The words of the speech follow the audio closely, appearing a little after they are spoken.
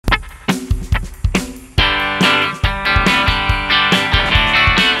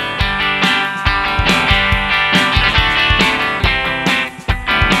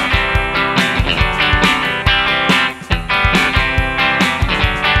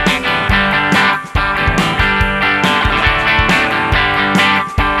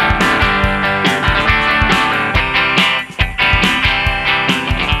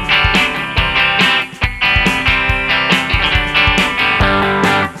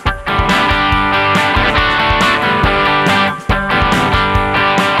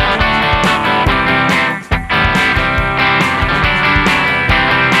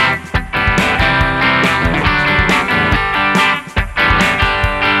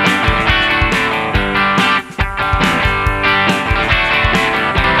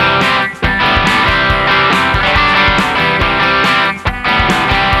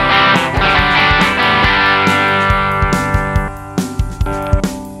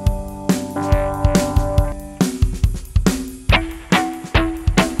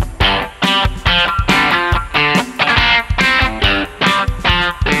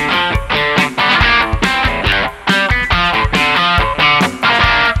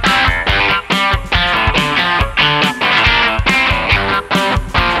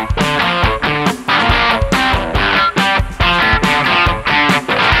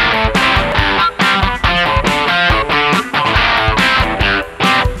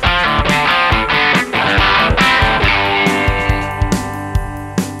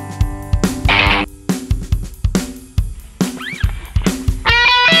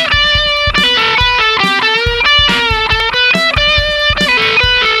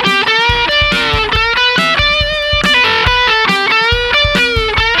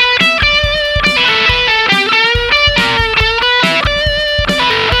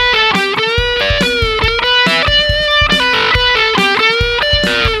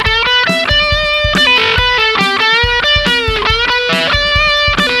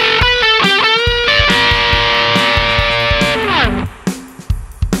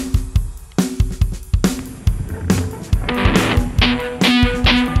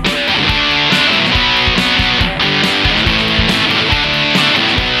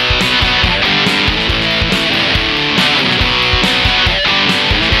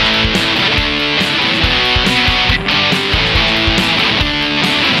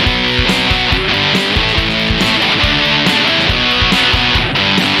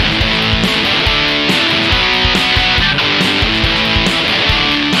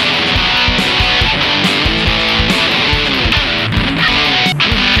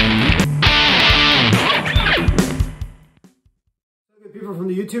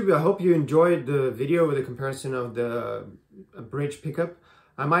YouTube, I hope you enjoyed the video with the comparison of the bridge pickup.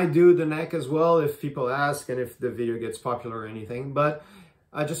 I might do the neck as well if people ask and if the video gets popular or anything. But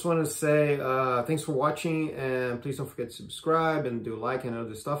I just want to say thanks for watching, and please don't forget to subscribe and do like and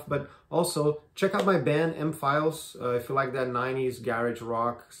other stuff. But also check out my band M-Files if you like that 90s garage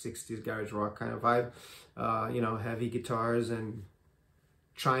rock, 60s garage rock kind of vibe. You know, heavy guitars and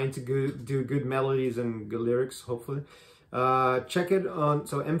trying to do good melodies and good lyrics, hopefully. Check it on,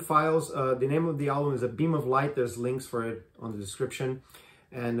 so M-Files, the name of the album is A Beam of Light. There's links for it on the description.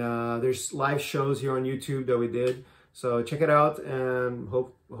 And there's live shows here on YouTube that we did. So check it out, and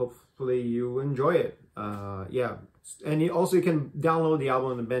hopefully you enjoy it. Yeah, and you can download the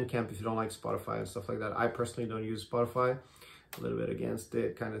album on the Bandcamp if you don't like Spotify and stuff like that. I personally don't use Spotify. A little bit against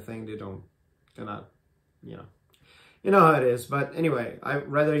it kind of thing. They're not, you know how it is. But anyway,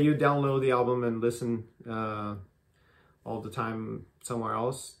 I'd rather you download the album and listen all the time somewhere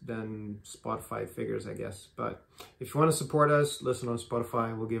else than Spotify figures, I guess. But if you want to support us, listen on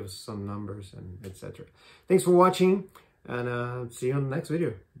Spotify. We'll give us some numbers and etc. Thanks for watching, and see you on the next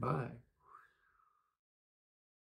video. Bye.